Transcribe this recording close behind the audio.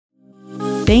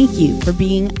Thank you for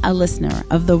being a listener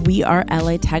of the We Are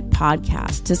LA Tech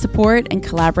podcast. To support and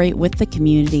collaborate with the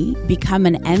community, become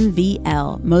an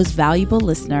MVL Most Valuable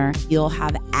Listener. You'll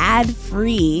have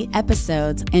ad-free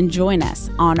episodes and join us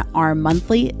on our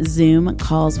monthly Zoom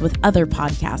calls with other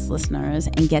podcast listeners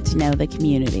and get to know the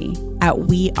community at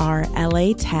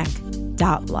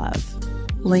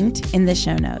WeAreLATech.love. Linked in the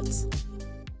show notes.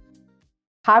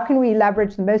 How can we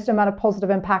leverage the most amount of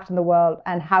positive impact in the world,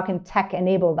 and how can tech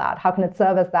enable that? How can it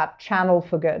serve as that channel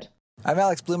for good? I'm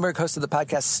Alex Bloomberg, host of the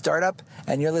podcast Startup,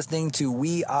 and you're listening to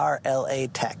We Are LA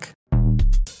Tech.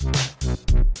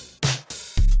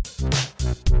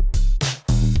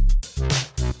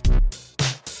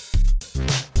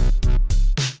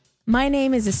 My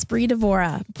name is Esprit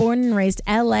Devora, born and raised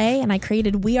LA, and I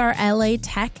created We Are LA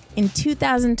Tech in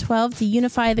 2012 to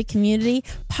unify the community.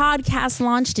 Podcast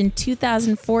launched in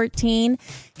 2014,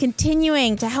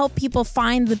 continuing to help people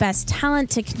find the best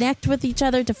talent, to connect with each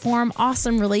other, to form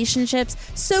awesome relationships.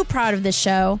 So proud of this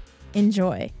show.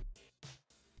 Enjoy.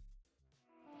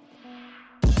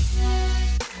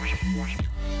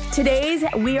 Today's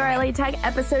We Are LA Tech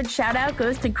episode shout out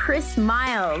goes to Chris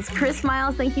Miles. Chris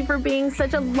Miles, thank you for being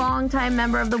such a longtime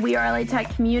member of the We Are LA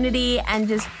Tech community and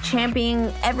just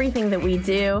championing everything that we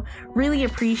do. Really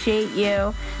appreciate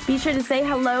you. Be sure to say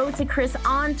hello to Chris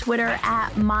on Twitter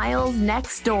at Miles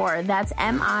Next Door. That's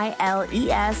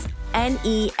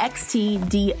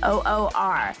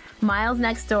MilesNextDoor. Miles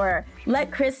Next Door.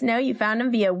 Let Chris know you found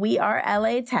him via We Are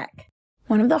LA Tech.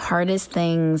 One of the hardest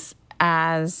things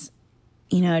as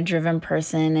a driven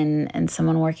person and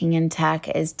someone working in tech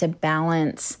is to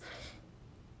balance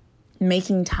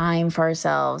making time for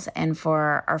ourselves and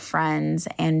for our friends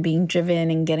and being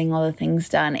driven and getting all the things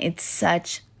done. It's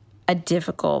such a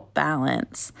difficult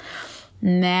balance.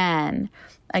 Man,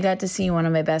 I got to see one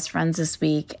of my best friends this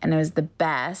week, and it was the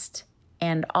best.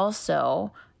 And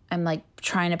also, I'm like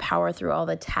trying to power through all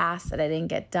the tasks that I didn't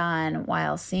get done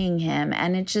while seeing him.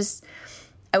 And it just,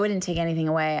 I wouldn't take anything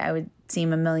away. I would see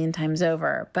him a million times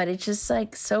over. But it's just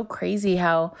like so crazy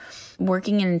how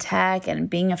working in tech and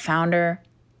being a founder,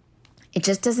 it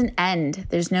just doesn't end.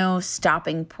 There's no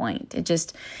stopping point. It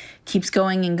just keeps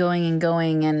going and going and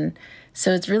going. And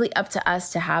so it's really up to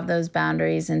us to have those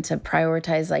boundaries and to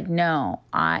prioritize, like, no,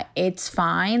 it's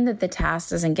fine that the task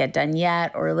doesn't get done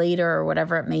yet or later or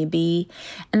whatever it may be.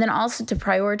 And then also to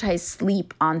prioritize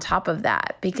sleep on top of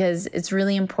that, because it's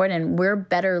really important. We're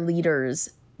better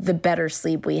leaders the better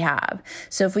sleep we have.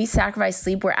 So if we sacrifice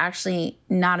sleep, we're actually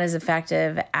not as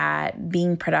effective at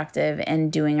being productive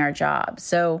and doing our job.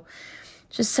 So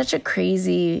just such a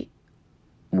crazy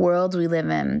world we live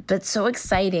in, but so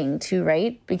exciting too,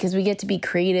 right? Because we get to be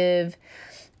creative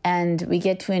and we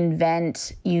get to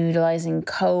invent utilizing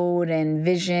code and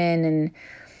vision. And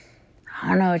I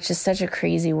don't know, it's just such a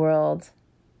crazy world.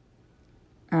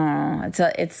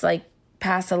 It's like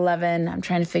past 11, I'm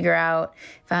trying to figure out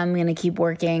if I'm going to keep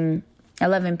working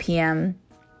 11 p.m.,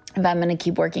 if I'm going to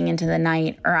keep working into the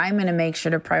night, or I'm going to make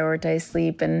sure to prioritize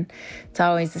sleep. And it's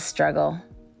always a struggle.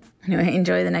 Anyway,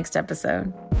 enjoy the next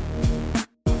episode.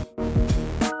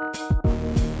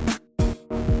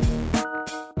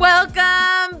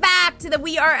 Welcome back to the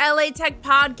We Are LA Tech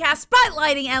podcast,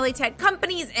 spotlighting LA Tech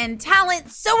companies and talent.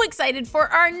 So excited for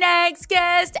our next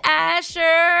guest,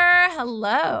 Asher.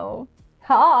 Hello.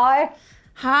 Hi.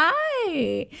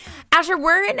 Hi. Asher,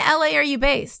 where in LA are you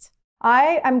based?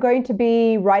 I am going to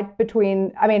be right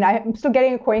between, I'm still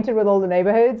getting acquainted with all the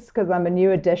neighborhoods because I'm a new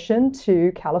addition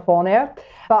to California,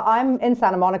 but I'm in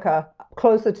Santa Monica,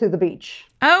 closer to the beach.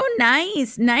 Oh,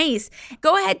 nice.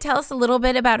 Go ahead, tell us a little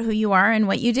bit about who you are and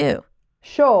what you do.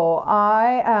 Sure.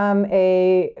 I am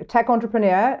a tech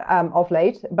entrepreneur of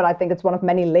late, but I think it's one of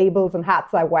many labels and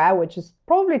hats I wear, which is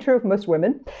probably true of most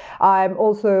women. I'm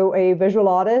also a visual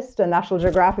artist, a National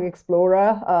Geographic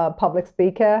explorer, a public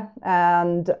speaker,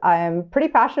 and I am pretty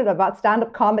passionate about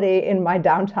stand-up comedy in my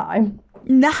downtime.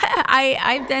 No,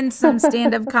 I've done some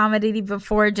stand-up comedy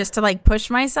before just to like push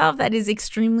myself. That is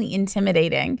extremely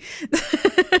intimidating.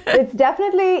 It's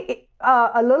definitely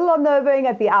a little unnerving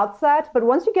at the outset, but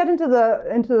once you get into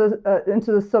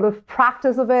the sort of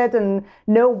practice of it and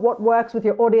know what works with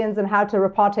your audience and how to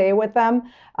repartee with them,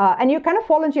 and you kind of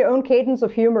fall into your own cadence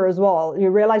of humor as well.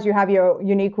 You realize you have your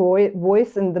unique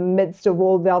voice in the midst of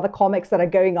all the other comics that are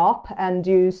going up, and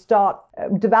you start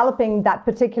developing that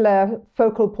particular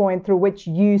focal point through which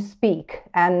you speak,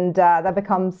 and that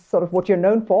becomes sort of what you're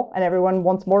known for, and everyone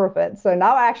wants more of it. So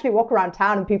now I actually walk around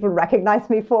town and people recognize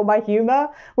me for my humor,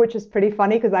 which is pretty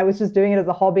funny because I was just doing it as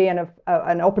a hobby and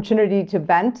an opportunity to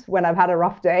vent when I've had a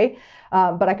rough day,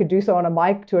 but I could do so on a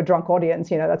mic to a drunk audience.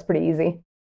 That's pretty easy.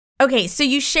 Okay, so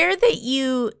you shared that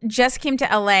you just came to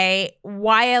LA.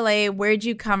 Why LA? Where'd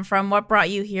you come from? What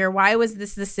brought you here? Why was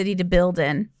this the city to build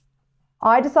in?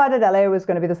 I decided LA was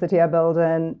going to be the city I build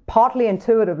in. Partly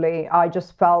intuitively, I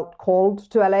just felt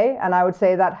called to LA. And I would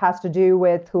say that has to do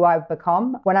with who I've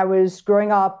become. When I was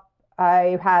growing up,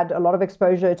 I had a lot of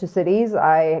exposure to cities.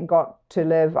 I got to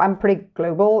live, I'm pretty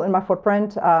global in my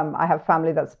footprint. I have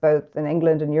family that's both in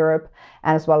England and Europe,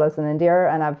 and as well as in India.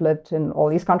 And I've lived in all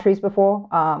these countries before,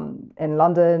 in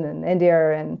London and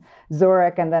India and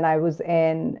Zurich. And then I was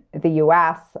in the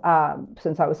US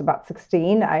since I was about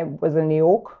 16. I was in New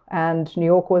York, and New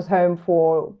York was home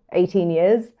for 18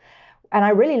 years. And I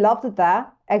really loved it there,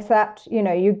 except,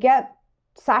 you get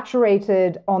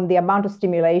saturated on the amount of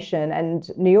stimulation, and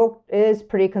New York is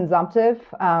pretty consumptive.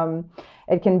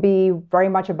 It can be very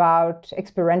much about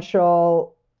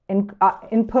experiential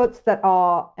inputs that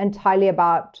are entirely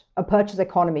about a purchase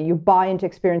economy. You buy into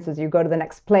experiences. You go to the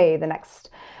next play, the next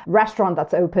restaurant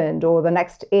that's opened, or the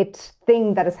next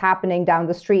thing that is happening down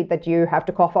the street that you have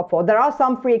to cough up for. There are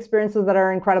some free experiences that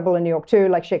are incredible in New York too,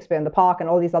 like Shakespeare in the Park and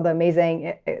all these other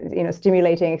amazing,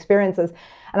 stimulating experiences.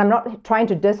 And I'm not trying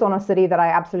to diss on a city that I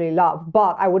absolutely love,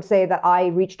 but I would say that I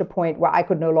reached a point where I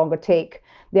could no longer take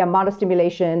the amount of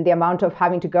stimulation, the amount of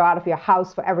having to go out of your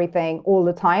house for everything all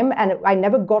the time. And I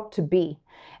never got to be.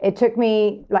 It took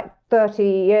me like 30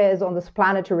 years on this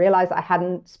planet to realize I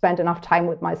hadn't spent enough time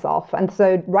with myself. And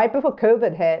so right before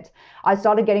COVID hit, I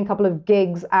started getting a couple of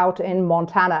gigs out in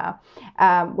Montana,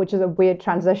 which is a weird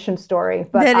transition story.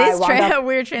 But that is a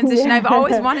weird transition. Yeah. I've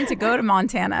always wanted to go to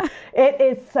Montana. It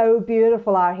is so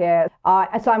beautiful out here.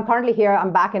 So I'm currently here.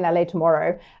 I'm back in LA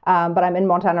tomorrow, but I'm in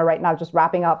Montana right now, just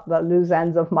wrapping up the loose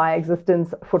ends of my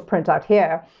existence footprint out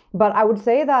here. But I would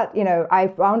say that, I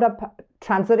wound up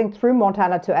transiting through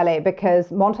Montana to LA because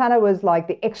Montana was like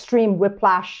the extreme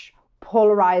whiplash,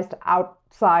 polarized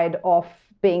outside of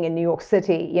being in New York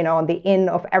City, on the in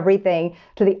of everything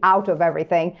to the out of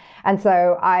everything. And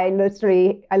so I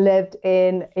lived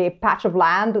in a patch of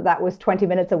land that was 20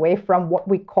 minutes away from what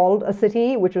we called a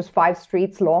city, which was 5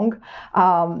 streets long.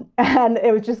 And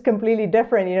it was just completely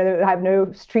different. I have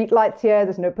no street lights here.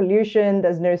 There's no pollution.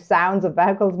 There's no sounds of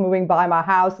vehicles moving by my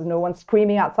house. There's no one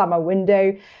screaming outside my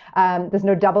window. There's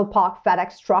no double parked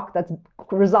FedEx truck that's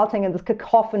resulting in this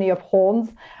cacophony of horns,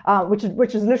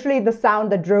 which is literally the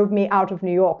sound that drove me out of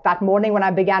New York. That morning when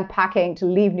I began packing to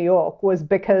leave New York was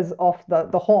because of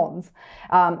the horns.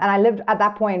 And I lived at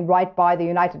that point right by the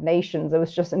United Nations. It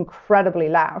was just incredibly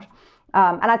loud.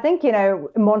 And I think,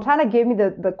 Montana gave me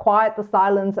the quiet, the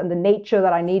silence, and the nature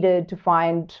that I needed to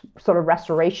find sort of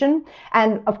restoration.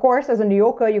 And of course, as a New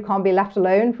Yorker, you can't be left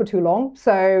alone for too long.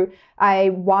 So I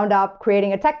wound up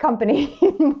creating a tech company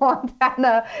in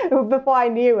Montana before I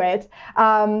knew it.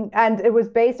 And it was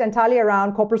based entirely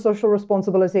around corporate social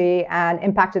responsibility and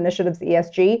impact initiatives,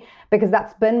 ESG, because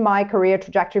that's been my career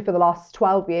trajectory for the last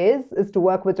 12 years, is to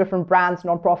work with different brands,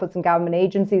 nonprofits, and government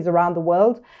agencies around the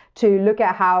world to look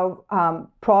at how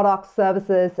products,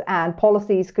 services, and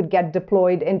policies could get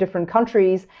deployed in different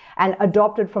countries and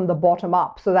adopted from the bottom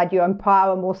up so that you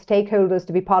empower more stakeholders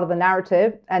to be part of the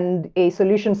narrative and a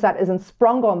solution set isn't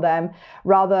sprung on them,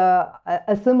 rather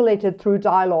assimilated through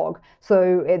dialogue.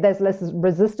 So there's less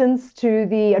resistance to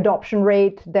the adoption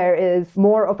rate. There is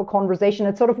more of a conversation.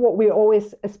 It's sort of what we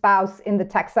always espouse in the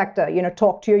tech sector,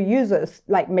 talk to your users,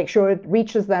 like make sure it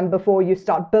reaches them before you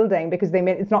start building, because it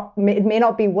may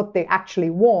not be what they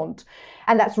actually want.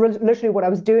 And that's literally what I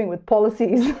was doing with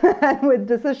policies and with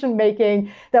decision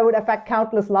making that would affect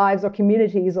countless lives or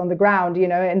communities on the ground,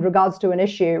 in regards to an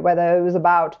issue, whether it was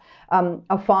about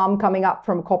a farm coming up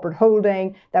from a corporate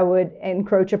holding that would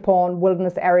encroach upon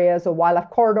wilderness areas or wildlife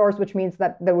corridors, which means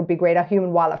that there would be greater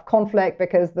human-wildlife conflict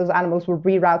because those animals would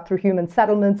reroute through human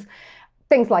settlements,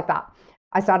 things like that.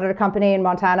 I started a company in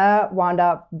Montana, wound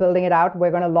up building it out.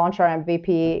 We're going to launch our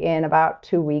MVP in about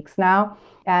 2 weeks now.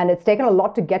 And it's taken a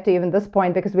lot to get to even this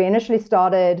point because we initially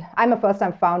started, I'm a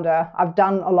first-time founder. I've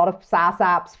done a lot of SaaS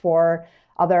apps for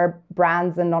other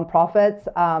brands and nonprofits,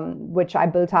 which I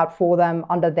built out for them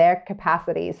under their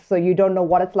capacities. So you don't know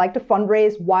what it's like to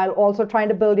fundraise while also trying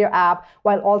to build your app,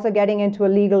 while also getting into a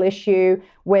legal issue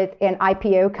with an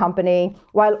IPO company,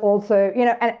 while also,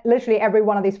 and literally every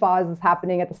one of these files is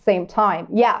happening at the same time.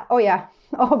 Yeah. Oh yeah.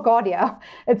 Oh God, yeah.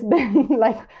 It's been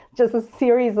like just a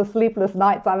series of sleepless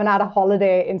nights. I haven't had a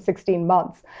holiday in 16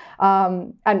 months.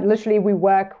 And literally we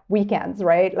work weekends,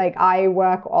 right? Like I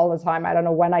work all the time. I don't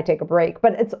know when I take a break,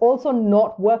 but it's also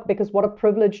not work because what a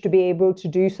privilege to be able to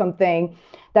do something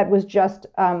that was just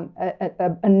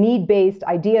a need-based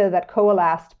idea that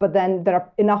coalesced, but then there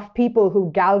are enough people who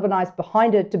galvanized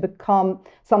behind it to become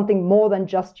something more than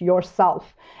just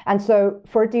yourself. And so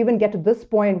for it to even get to this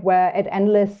point where it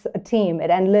enlists a team, it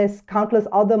enlists countless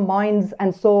other minds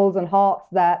and souls and hearts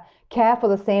that care for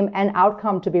the same end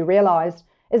outcome to be realized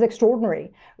is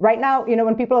extraordinary. Right now,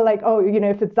 when people are like, oh,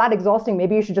 if it's that exhausting,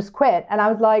 maybe you should just quit. And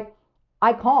I was like,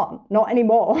 I can't, not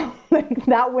anymore. Like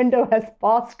that window has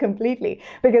passed completely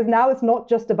because now it's not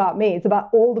just about me. It's about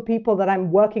all the people that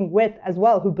I'm working with as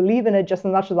well who believe in it just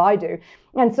as much as I do.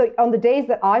 And so on the days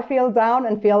that I feel down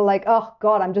and feel like, oh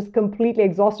God, I'm just completely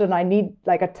exhausted and I need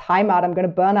like a timeout, I'm going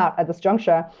to burn out at this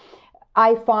juncture,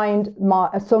 I find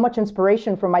so much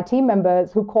inspiration from my team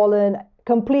members who call in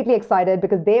completely excited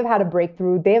because they've had a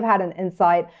breakthrough, they've had an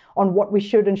insight on what we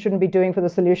should and shouldn't be doing for the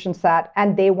solution set,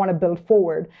 and they want to build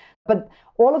forward. But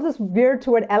all of this veered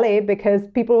toward LA because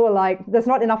people were like, there's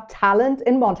not enough talent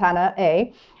in Montana,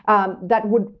 that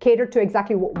would cater to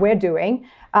exactly what we're doing.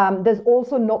 There's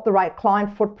also not the right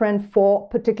client footprint for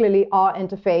particularly our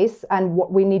interface and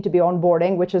what we need to be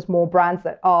onboarding, which is more brands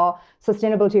that are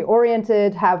sustainability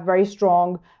oriented, have very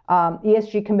strong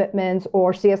ESG commitments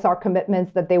or CSR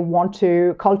commitments that they want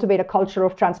to cultivate a culture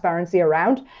of transparency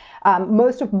around.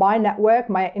 Most of my network,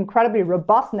 my incredibly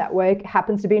robust network,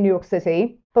 happens to be in New York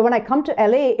City. But when I come to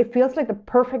LA, it feels like the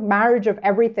perfect marriage of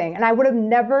everything. And I would have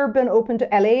never been open to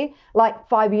LA like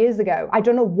 5 years ago. I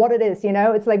don't know what it is,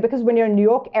 It's like because when you're in New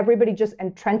York, everybody just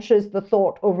entrenches the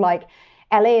thought of like,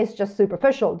 LA is just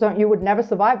superficial. You would never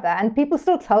survive there. And people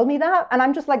still tell me that. And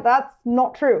I'm just like, that's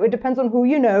not true. It depends on who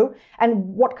you know and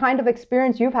what kind of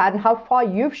experience you've had and how far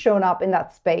you've shown up in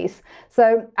that space.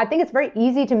 So I think it's very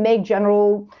easy to make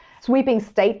general sweeping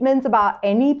statements about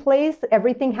any place.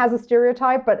 Everything has a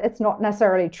stereotype, but it's not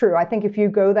necessarily true. I think if you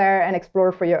go there and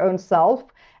explore for your own self,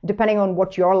 depending on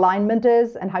what your alignment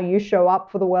is and how you show up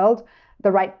for the world,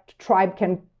 the right tribe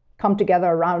can come together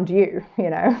around you,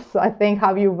 So I think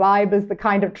how you vibe is the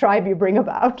kind of tribe you bring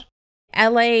about.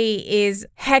 LA is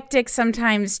hectic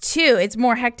sometimes too. It's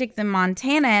more hectic than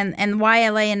Montana, and why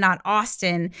LA and not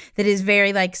Austin, that is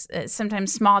very like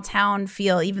sometimes small town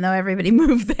feel, even though everybody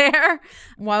moved there.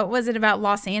 What was it about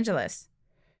Los Angeles?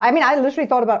 I mean, I literally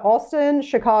thought about Austin,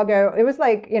 Chicago. It was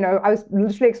like, I was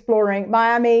literally exploring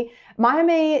Miami.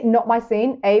 Miami, not my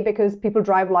scene, because people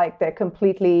drive like they're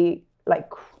completely like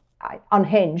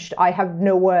unhinged. I have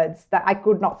no words that I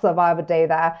could not survive a day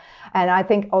there. And I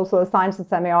think also the science and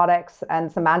semiotics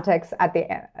and semantics at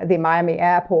the Miami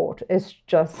airport is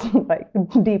just like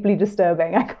deeply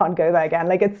disturbing. I can't go there again.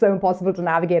 Like it's so impossible to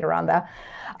navigate around there.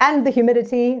 And the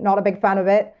humidity, not a big fan of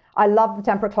it. I love the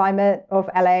temperate climate of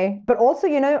LA, but also,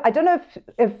 I don't know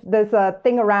if there's a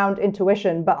thing around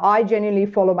intuition, but I genuinely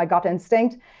follow my gut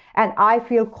instinct and I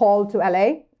feel called to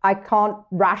LA. I can't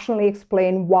rationally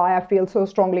explain why I feel so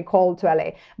strongly called to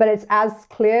LA, but it's as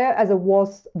clear as it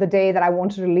was the day that I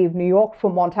wanted to leave New York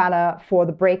for Montana for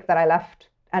the break that I left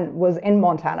and was in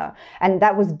Montana. And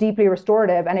that was deeply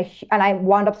restorative. And I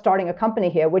wound up starting a company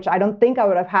here, which I don't think I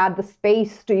would have had the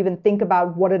space to even think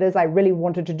about what it is I really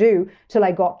wanted to do till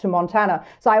I got to Montana.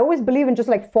 So I always believe in just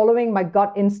like following my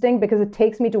gut instinct because it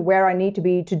takes me to where I need to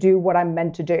be to do what I'm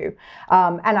meant to do.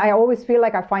 And I always feel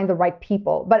like I find the right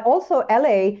people. But also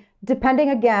LA, depending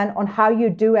again on how you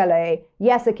do LA,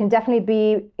 yes, it can definitely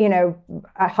be,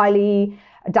 a highly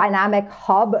dynamic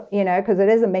hub, because it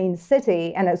is a main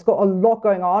city and it's got a lot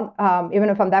going on. Even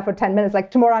if I'm there for 10 minutes,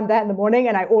 like tomorrow I'm there in the morning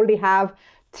and I already have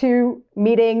 2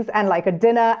 meetings and like a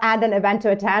dinner and an event to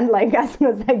attend, like as soon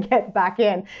as I get back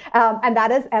in. And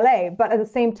that is LA. But at the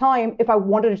same time, if I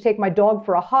wanted to take my dog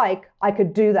for a hike, I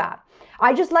could do that.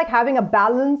 I just like having a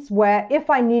balance where if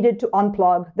I needed to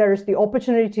unplug, there is the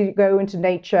opportunity to go into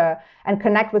nature and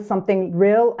connect with something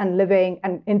real and living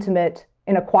and intimate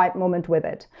in a quiet moment with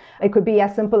it. It could be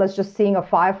as simple as just seeing a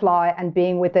firefly and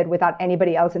being with it without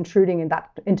anybody else intruding in that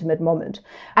intimate moment.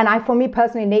 And for me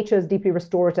personally, nature is deeply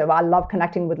restorative. I love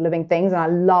connecting with living things and I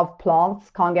love plants,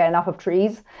 can't get enough of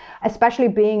trees, especially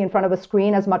being in front of a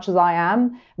screen as much as I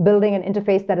am, building an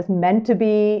interface that is meant to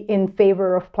be in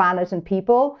favor of planet and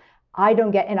people. I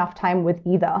don't get enough time with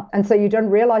either. And so you don't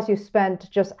realize you spent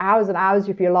just hours and hours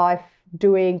of your life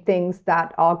doing things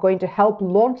that are going to help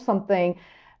launch something,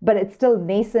 but it's still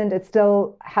nascent. It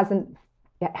still hasn't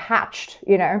hatched,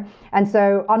 you know. And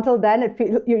so until then,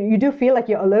 you do feel like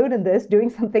you're alone in this, doing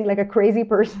something like a crazy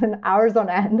person hours on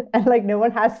end, and like no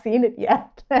one has seen it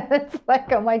yet. It's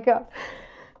like, oh my God.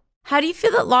 How do you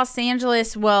feel that Los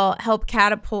Angeles will help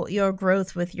catapult your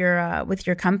growth with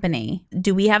your company?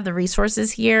 Do we have the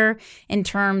resources here in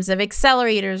terms of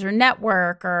accelerators or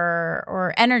network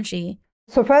or energy?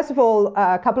 So first of all,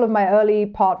 a couple of my early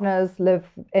partners live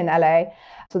in LA.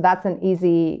 So that's an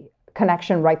easy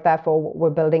connection right there for what we're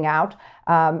building out.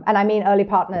 And I mean early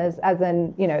partners as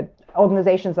in, you know,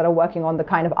 organizations that are working on the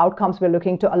kind of outcomes we're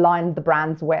looking to align the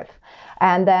brands with.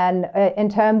 And then in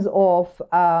terms of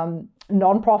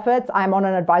nonprofits, I'm on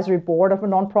an advisory board of a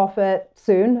nonprofit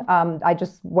soon. I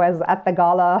just was at the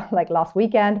gala like last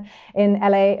weekend in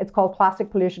LA. It's called Plastic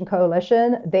Pollution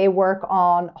Coalition. They work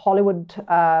on Hollywood.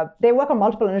 They work on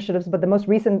multiple initiatives, but the most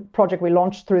recent project we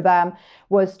launched through them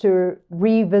was to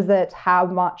revisit how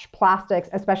much plastics,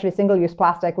 especially single-use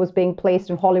plastic, was being placed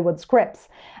in Hollywood scripts.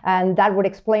 And that would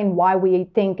explain why we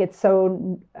think it's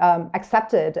so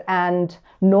accepted and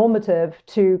normative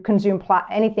to consume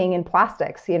anything in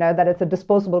plastics, you know, that it's a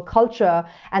disposable culture.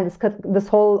 And this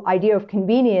whole idea of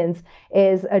convenience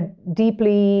is a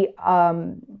deeply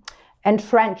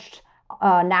entrenched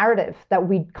narrative that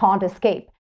we can't escape.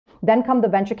 Then come the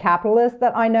venture capitalists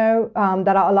that I know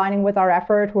that are aligning with our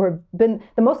effort, who have been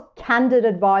the most candid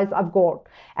advice I've got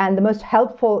and the most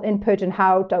helpful input in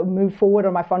how to move forward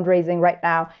on my fundraising right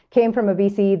now came from a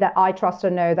VC that I trust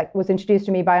and know, that was introduced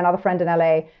to me by another friend in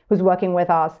LA who's working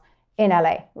with us in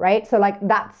LA, right? So like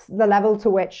that's the level to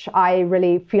which I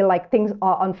really feel like things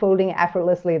are unfolding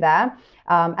effortlessly there.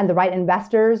 And the right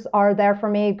investors are there for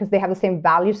me because they have the same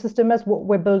value system as what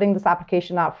we're building this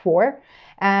application out for.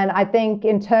 And I think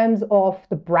in terms of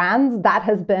the brands, that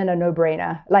has been a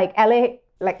no-brainer. Like LA,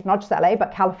 like not just LA,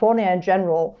 but California in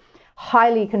general,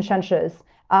 highly conscientious,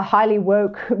 a highly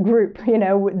woke group. You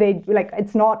know, they like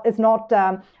it's not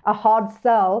a hard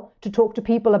sell to talk to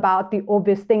people about the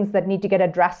obvious things that need to get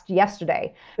addressed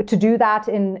yesterday. To do that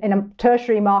in a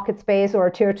tertiary market space or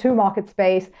a tier 2 market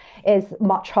space is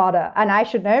much harder. And I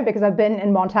should know because I've been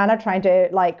in Montana trying to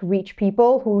like reach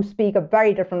people who speak a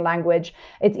very different language.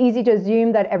 It's easy to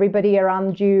assume that everybody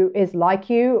around you is like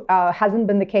you. Hasn't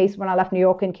been the case when I left New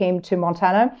York and came to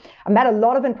Montana. I met a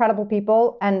lot of incredible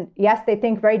people, and yes, they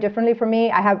think very differently from me.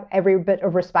 I have every bit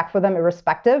of respect for them,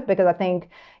 irrespective, because I think,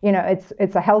 you know,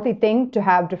 it's a healthy thing to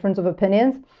have difference of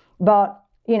opinions. But,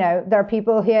 you know, there are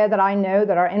people here that I know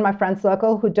that are in my friend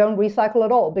circle who don't recycle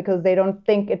at all because they don't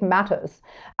think it matters.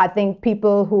 I think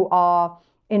people who are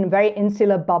in very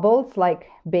insular bubbles, like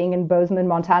being in Bozeman,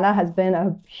 Montana, has been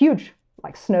a huge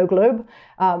like snow globe,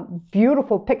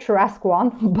 beautiful, picturesque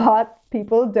one, but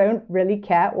people don't really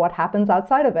care what happens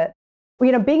outside of it.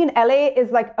 You know, being in LA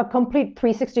is like a complete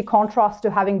 360 contrast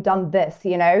to having done this,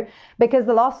 you know, because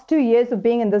the last 2 years of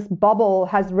being in this bubble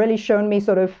has really shown me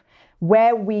sort of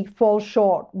where we fall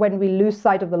short when we lose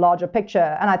sight of the larger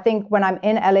picture. And I think when I'm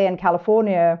in LA and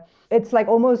California, it's like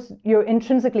almost you're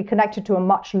intrinsically connected to a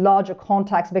much larger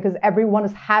context because everyone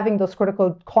is having those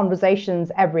critical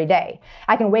conversations every day.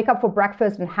 I can wake up for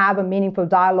breakfast and have a meaningful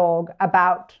dialogue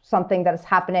about something that is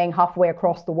happening halfway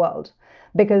across the world,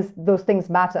 because those things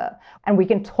matter. And we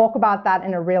can talk about that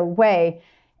in a real way.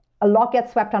 A lot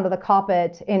gets swept under the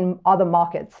carpet in other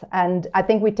markets. And I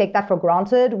think we take that for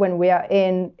granted when we are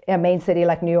in a main city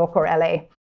like New York or LA.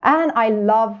 And I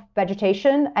love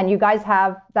vegetation. And you guys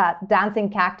have that dancing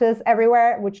cactus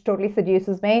everywhere, which totally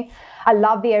seduces me. I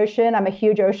love the ocean. I'm a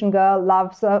huge ocean girl,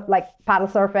 love like paddle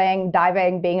surfing,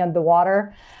 diving, being in the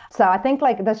water. So I think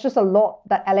like there's just a lot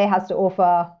that LA has to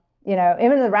offer, you know,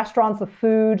 even the restaurants, the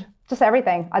food, just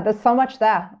everything. There's so much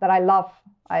there that I love.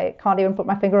 I can't even put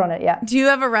my finger on it yet. Do you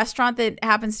have a restaurant that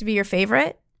happens to be your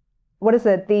favorite? What is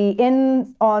it? The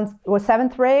Inn on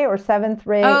 7th Ray or 7th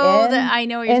Ray Oh, Inn? I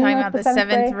know what you're talking about. The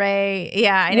 7th Ray.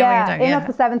 Yeah, I know what you're talking about. Inn of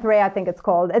the 7th Ray, I think it's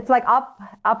called. It's like up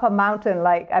a mountain,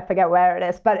 like I forget where it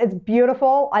is, but it's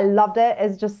beautiful. I loved it.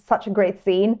 It's just such a great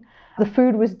scene. The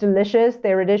food was delicious.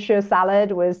 Their radicchio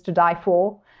salad was to die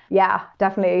for. Yeah,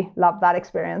 definitely loved that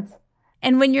experience.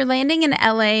 And when you're landing in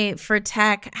LA for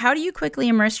tech, how do you quickly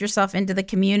immerse yourself into the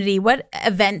community? What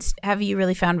events have you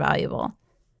really found valuable?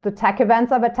 The tech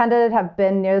events I've attended have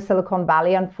been near Silicon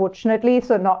Valley, unfortunately.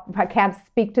 So I can't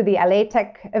speak to the LA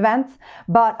tech events.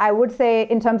 But I would say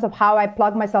in terms of how I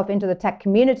plug myself into the tech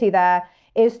community there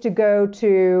is to go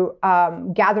to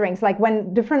gatherings. Like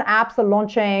when different apps are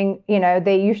launching, you know,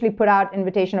 they usually put out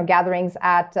invitational gatherings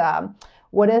at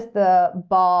what is the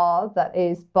bar that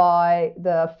is by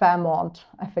the Fairmont?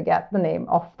 I forget the name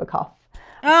off the cuff.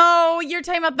 Oh, you're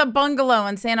talking about the bungalow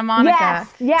in Santa Monica.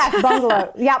 Yes,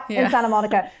 bungalow. Yep, Yeah. in Santa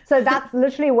Monica. So that's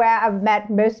literally where I've met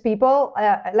most people.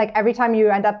 Like every time you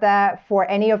end up there for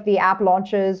any of the app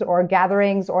launches or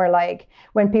gatherings, or like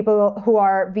when people who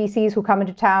are VCs who come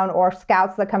into town or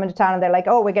scouts that come into town and they're like,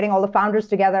 oh, we're getting all the founders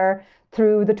together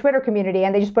through the Twitter community,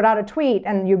 and they just put out a tweet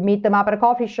and you meet them up at a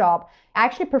coffee shop. I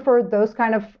actually prefer those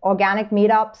kind of organic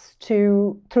meetups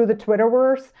through the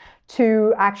Twitterverse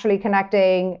to actually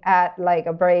connecting at like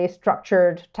a very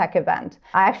structured tech event.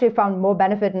 I actually found more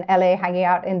benefit in LA hanging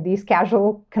out in these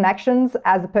casual connections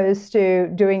as opposed to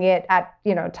doing it at,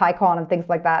 TyCon and things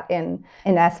like that in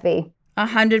SV.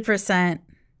 100%.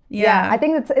 Yeah, I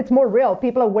think it's more real.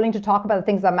 People are willing to talk about the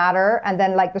things that matter, and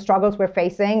then like the struggles we're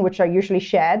facing, which are usually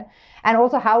shared, and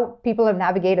also how people have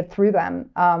navigated through them.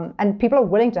 And people are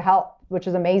willing to help, which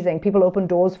is amazing. People open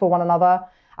doors for one another.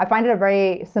 I find it a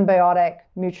very symbiotic,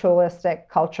 mutualistic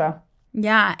culture.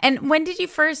 Yeah. And when did you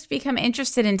first become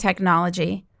interested in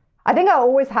technology? I think I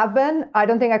always have been. I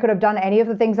don't think I could have done any of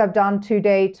the things I've done to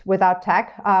date without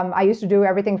tech. I used to do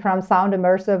everything from sound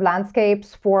immersive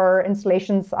landscapes for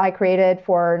installations I created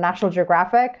for National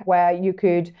Geographic, where you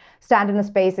could stand in a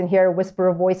space and hear a whisper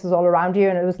of voices all around you.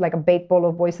 And it was like a bait bowl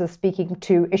of voices speaking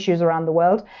to issues around the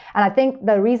world. And I think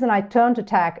the reason I turned to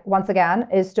tech once again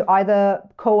is to either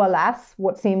coalesce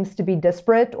what seems to be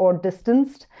disparate or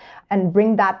distanced and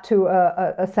bring that to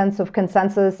a sense of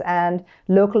consensus and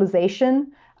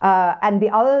localization. And the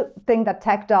other thing that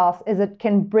tech does is it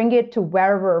can bring it to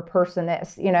wherever a person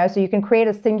is, so you can create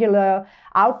a singular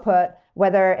output,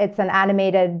 whether it's an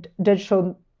animated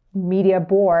digital media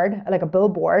board, like a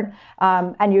billboard,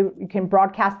 and you can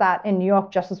broadcast that in New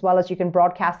York just as well as you can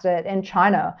broadcast it in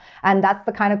China. And that's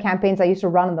the kind of campaigns I used to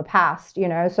run in the past,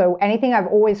 so anything I've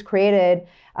always created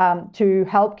to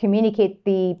help communicate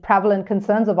the prevalent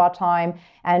concerns of our time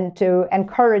and to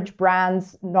encourage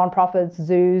brands, nonprofits,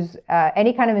 zoos,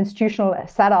 any kind of institutional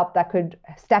setup that could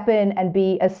step in and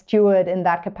be a steward in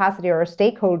that capacity or a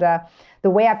stakeholder. The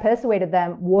way I persuaded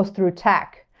them was through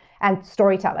tech and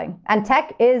storytelling. And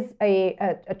tech is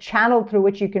a channel through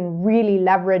which you can really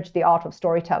leverage the art of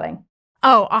storytelling.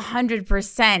 Oh,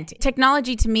 100%.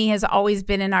 Technology to me has always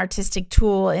been an artistic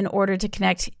tool in order to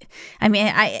connect. I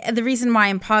mean, the reason why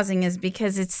I'm pausing is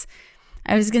because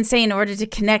I was going to say in order to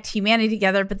connect humanity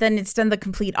together, but then it's done the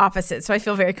complete opposite. So I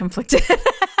feel very conflicted.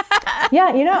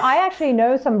 Yeah, I actually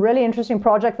know some really interesting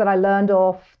projects that I learned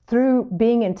of through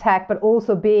being in tech, but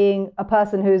also being a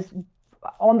person who's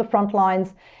on the front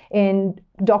lines in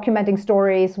documenting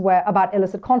stories about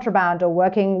illicit contraband or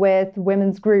working with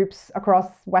women's groups across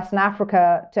Western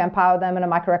Africa to empower them in a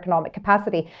microeconomic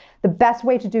capacity. The best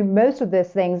way to do most of these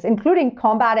things, including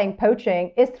combating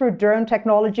poaching, is through drone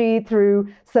technology,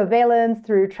 through surveillance,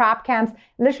 through trap camps.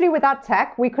 Literally without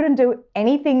tech, we couldn't do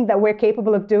anything that we're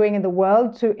capable of doing in the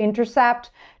world to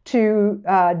intercept, to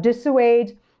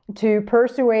dissuade, to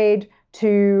persuade,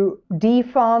 to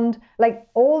defund, like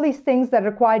all these things that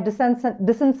require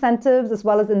disincentives as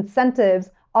well as incentives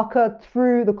occur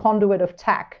through the conduit of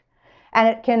tech. And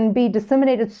it can be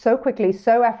disseminated so quickly,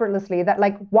 so effortlessly that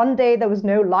like one day there was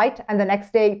no light and the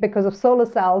next day, because of solar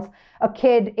cells, a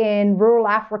kid in rural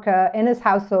Africa in his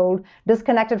household,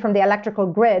 disconnected from the electrical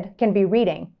grid, can be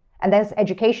reading. And there's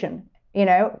education,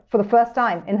 for the first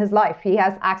time in his life, he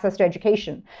has access to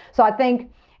education. So I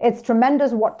think it's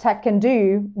tremendous what tech can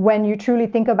do when you truly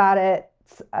think about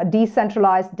its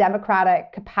decentralized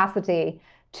democratic capacity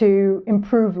to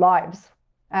improve lives.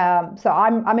 So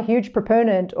I'm a huge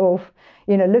proponent of,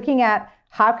 looking at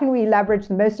how can we leverage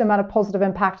the most amount of positive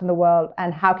impact in the world,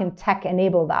 and how can tech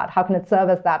enable that? How can it serve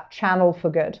as that channel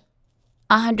for good?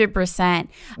 100%.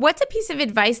 What's a piece of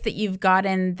advice that you've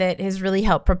gotten that has really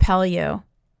helped propel you?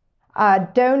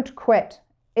 Don't quit.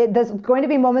 There's going to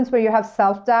be moments where you have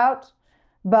self-doubt,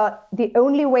 but the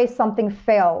only way something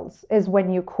fails is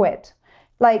when you quit.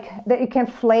 Like, it can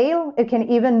flail, it can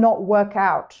even not work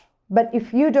out. But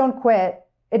if you don't quit,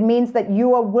 it means that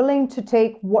you are willing to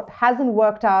take what hasn't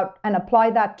worked out and apply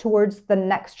that towards the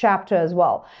next chapter as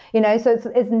well. So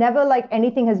it's never like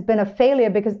anything has been a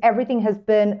failure, because everything has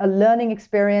been a learning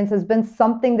experience, has been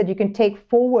something that you can take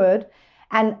forward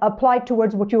and apply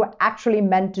towards what you are actually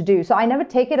meant to do. So I never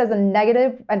take it as a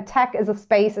negative, and tech is a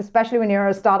space, especially when you're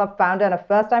a startup founder and a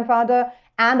first-time founder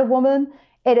and a woman,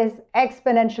 it is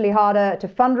exponentially harder to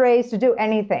fundraise, to do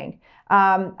anything.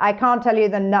 I can't tell you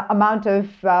the amount of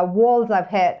walls I've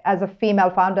hit as a female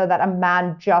founder that a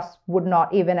man just would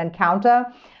not even encounter.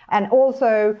 And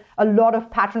also a lot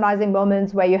of patronizing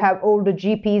moments where you have older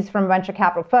GPs from venture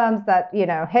capital firms that,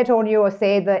 hit on you or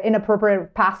say the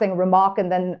inappropriate passing remark and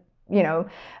then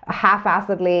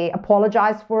half-assedly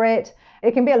apologize for it.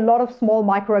 It can be a lot of small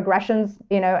microaggressions,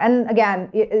 and again,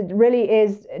 it really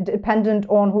is dependent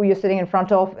on who you're sitting in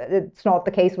front of. It's not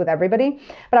the case with everybody.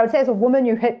 But I would say as a woman,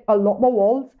 you hit a lot more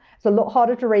walls. It's a lot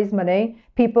harder to raise money.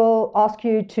 People ask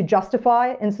you to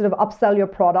justify instead of upsell your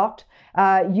product.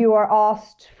 You are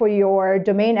asked for your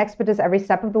domain expertise every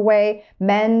step of the way.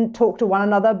 Men talk to one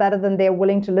another better than they're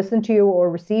willing to listen to you or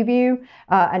receive you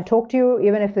and talk to you,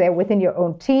 even if they're within your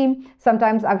own team.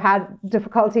 Sometimes I've had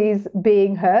difficulties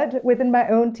being heard within my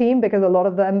own team because a lot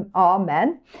of them are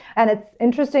men. And it's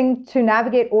interesting to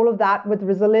navigate all of that with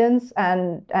resilience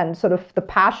and sort of the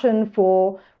passion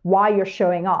for why you're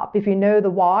showing up. If you know the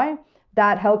why,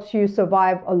 that helps you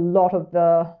survive a lot of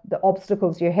the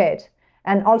obstacles you hit.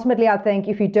 And ultimately, I think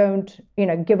if you don't,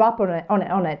 give up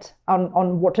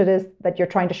on what it is that you're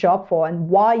trying to show up for and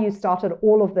why you started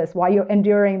all of this, why you're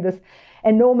enduring this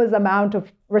enormous amount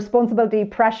of responsibility,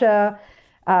 pressure,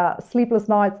 sleepless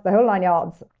nights, the whole 9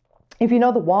 yards. If you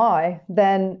know the why,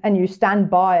 then, and you stand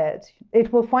by it,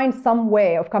 it will find some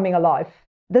way of coming alive.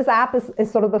 This app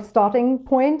is sort of the starting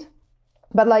point.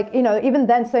 But even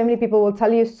then, so many people will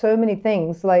tell you so many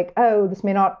things like, oh, this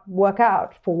may not work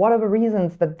out for whatever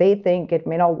reasons that they think it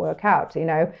may not work out.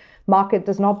 Market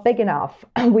is not big enough.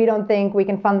 We don't think we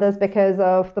can fund this because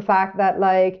of the fact that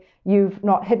you've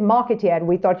not hit market yet.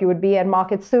 We thought you would be at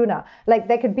market sooner.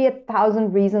 There could be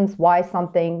 1,000 reasons why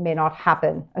something may not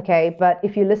happen. Okay. But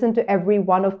if you listen to every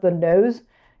one of the no's,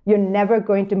 you're never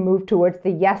going to move towards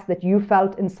the yes that you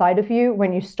felt inside of you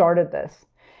when you started this.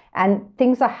 And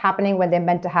things are happening when they're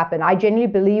meant to happen. I genuinely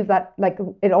believe that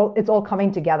it's all coming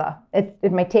together.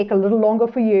 It may take a little longer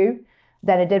for you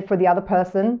than it did for the other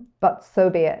person, but so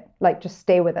be it. Just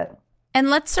stay with it. And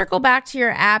let's circle back to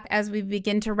your app as we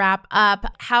begin to wrap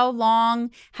up. How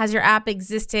long has your app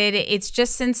existed? It's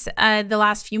just since the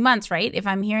last few months, right? If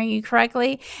I'm hearing you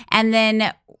correctly. And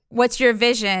then what's your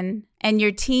vision and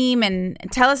your team? And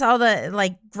tell us all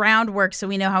the groundwork so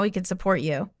we know how we can support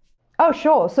you. Oh,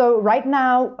 sure. So right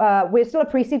now, we're still a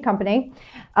pre-seed company.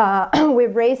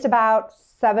 We've raised about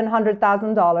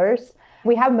 $700,000.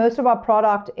 We have most of our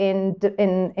product in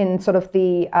sort of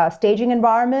the staging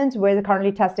environment. We're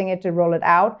currently testing it to roll it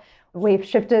out. We've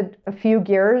shifted a few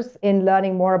gears in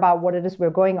learning more about what it is we're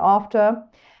going after.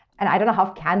 And I don't know how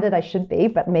candid I should be,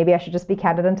 but maybe I should just be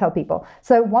candid and tell people.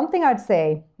 So one thing I'd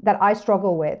say that I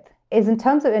struggle with is in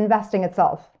terms of investing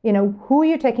itself. Who are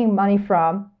you taking money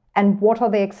from? And what are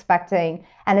they expecting?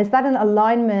 And is that in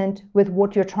alignment with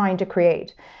what you're trying to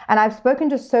create? And I've spoken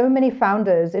to so many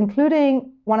founders,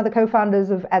 including one of the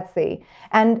co-founders of Etsy.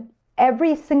 And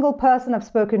every single person I've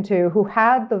spoken to who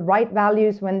had the right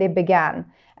values when they began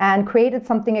and created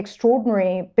something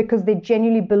extraordinary because they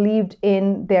genuinely believed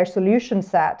in their solution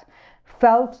set,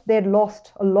 felt they'd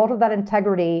lost a lot of that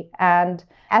integrity and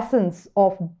essence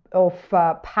of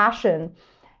passion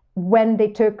when they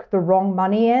took the wrong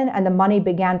money in and the money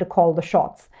began to call the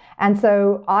shots. And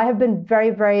so I have been very,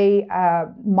 very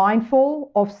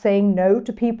mindful of saying no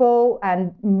to people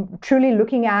and truly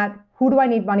looking at who do I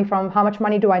need money from, how much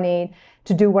money do I need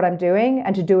to do what I'm doing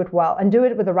and to do it well and do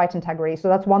it with the right integrity. So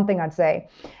that's one thing I'd say.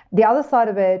 The other side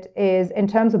of it is in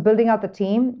terms of building out the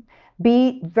team,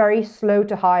 be very slow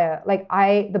to hire.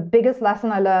 The biggest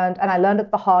lesson I learned, and I learned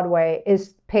it the hard way,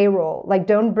 is payroll.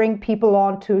 Don't bring people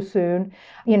on too soon.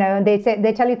 And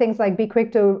they tell you things like be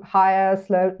quick to hire,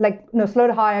 slow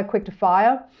to hire, quick to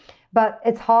fire. But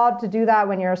it's hard to do that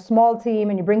when you're a small team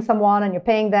and you bring someone and you're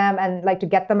paying them and to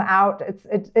get them out.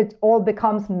 It all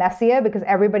becomes messier because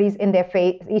everybody's in their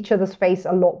face, each other's face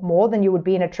a lot more than you would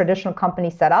be in a traditional company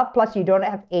setup. Plus, you don't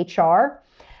have HR.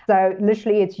 So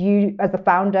literally, it's you as the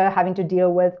founder having to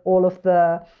deal with all of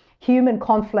the human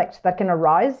conflict that can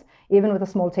arise, even with a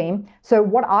small team. So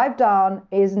what I've done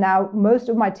is now most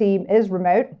of my team is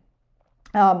remote.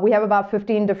 We have about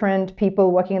 15 different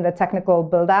people working in the technical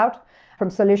build out, from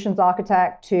solutions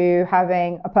architect to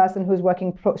having a person who's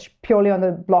working purely on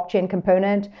the blockchain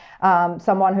component,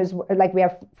 someone who's we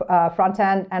have front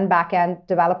end and back end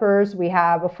developers, we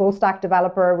have a full stack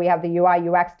developer, we have the UI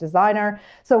UX designer.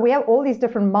 So we have all these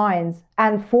different minds,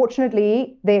 and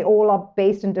fortunately they all are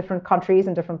based in different countries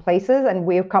and different places, and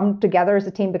we've come together as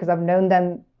a team because I've known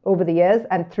them over the years,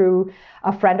 and through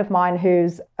a friend of mine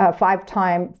who's a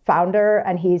 5-time founder,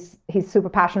 and he's super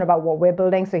passionate about what we're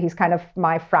building. So he's kind of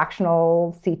my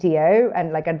fractional CTO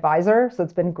and advisor. So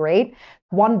it's been great.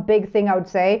 One big thing I would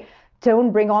say,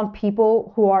 don't bring on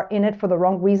people who are in it for the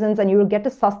wrong reasons, and you will get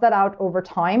to suss that out over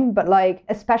time. But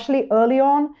especially early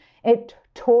on, it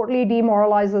totally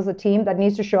demoralizes a team that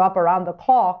needs to show up around the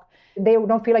clock They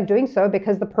don't feel like doing so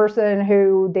because the person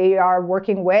who they are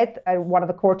working with, one of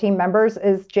the core team members,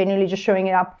 is genuinely just showing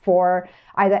up for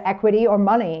either equity or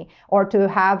money, or to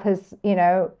have his,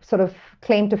 sort of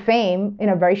claim to fame in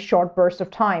a very short burst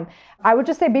of time. I would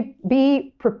just say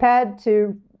be prepared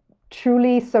to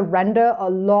truly surrender a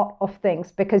lot of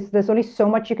things, because there's only so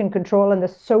much you can control and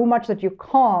there's so much that you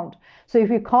can't. So if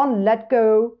you can't let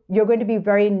go, you're going to be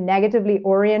very negatively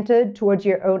oriented towards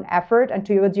your own effort and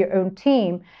towards your own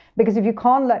team. Because if you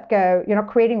can't let go, you're not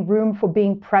creating room for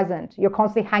being present. You're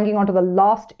constantly hanging on to the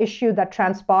last issue that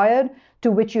transpired, to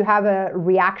which you have a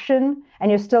reaction, and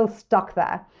you're still stuck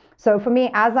there. So for me,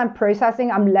 as I'm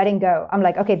processing, I'm letting go. I'm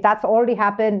like, okay, that's already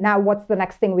happened. Now what's the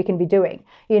next thing we can be doing?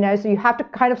 So you have to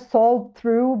kind of solve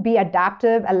through, be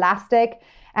adaptive, elastic,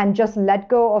 and just let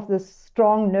go of this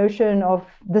strong notion of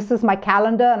this is my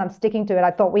calendar and I'm sticking to it. I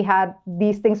thought we had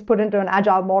these things put into an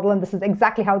agile model and this is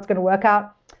exactly how it's going to work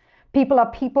out. People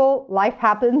are people, life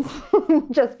happens.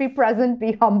 Just be present,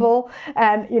 be humble,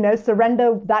 and,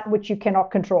 surrender that which you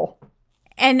cannot control.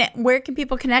 And where can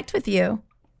people connect with you?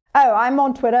 Oh, I'm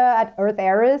on Twitter at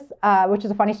EarthEris, which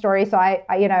is a funny story. So I,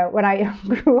 when I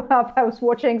grew up, I was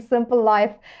watching Simple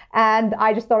Life, and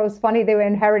I just thought it was funny they were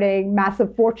inheriting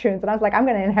massive fortunes, and I was like, I'm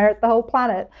going to inherit the whole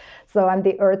planet. So I'm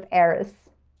the EarthEris.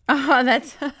 Oh,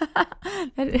 that's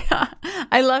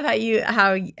I love how you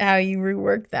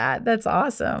rework that. That's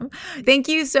awesome. Thank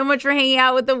you so much for hanging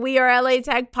out with the We Are LA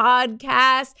Tech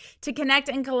podcast. To connect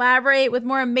and collaborate with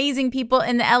more amazing people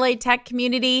in the LA Tech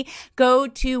community, go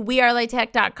to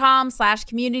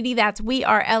wearelatech.com/community. That's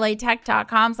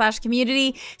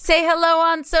wearelatech.com/community. Say hello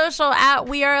on social at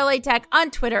We Are LA Tech on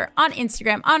Twitter, on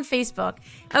Instagram, on Facebook.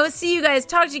 I will see you guys,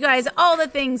 talk to you guys, all the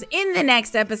things in the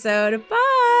next episode.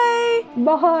 Bye.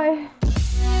 Bye.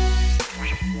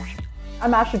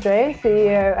 I'm Asha J,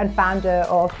 CEO and founder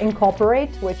of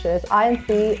IncOperate, which is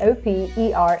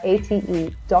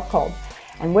IncOperate.com.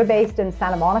 And we're based in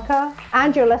Santa Monica.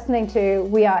 And you're listening to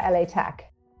We Are LA Tech.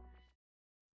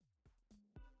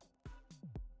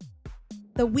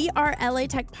 The We Are LA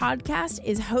Tech podcast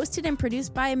is hosted and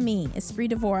produced by me, Esprit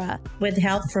Devora. With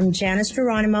help from Janice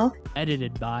Geronimo.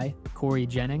 Edited by Corey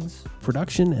Jennings.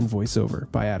 Production and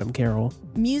voiceover by Adam Carroll.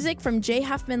 Music from Jay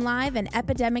Huffman Live and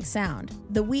Epidemic Sound.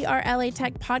 The We Are LA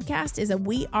Tech podcast is a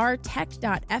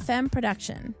wearetech.fm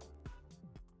production.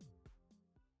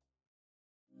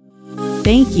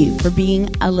 Thank you for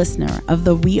being a listener of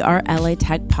the We Are LA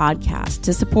Tech podcast.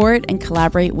 To support and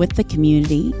collaborate with the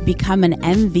community, become an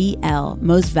MVL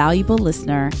Most Valuable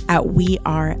Listener at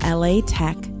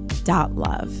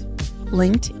wearelatech.love.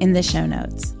 Linked in the show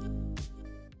notes.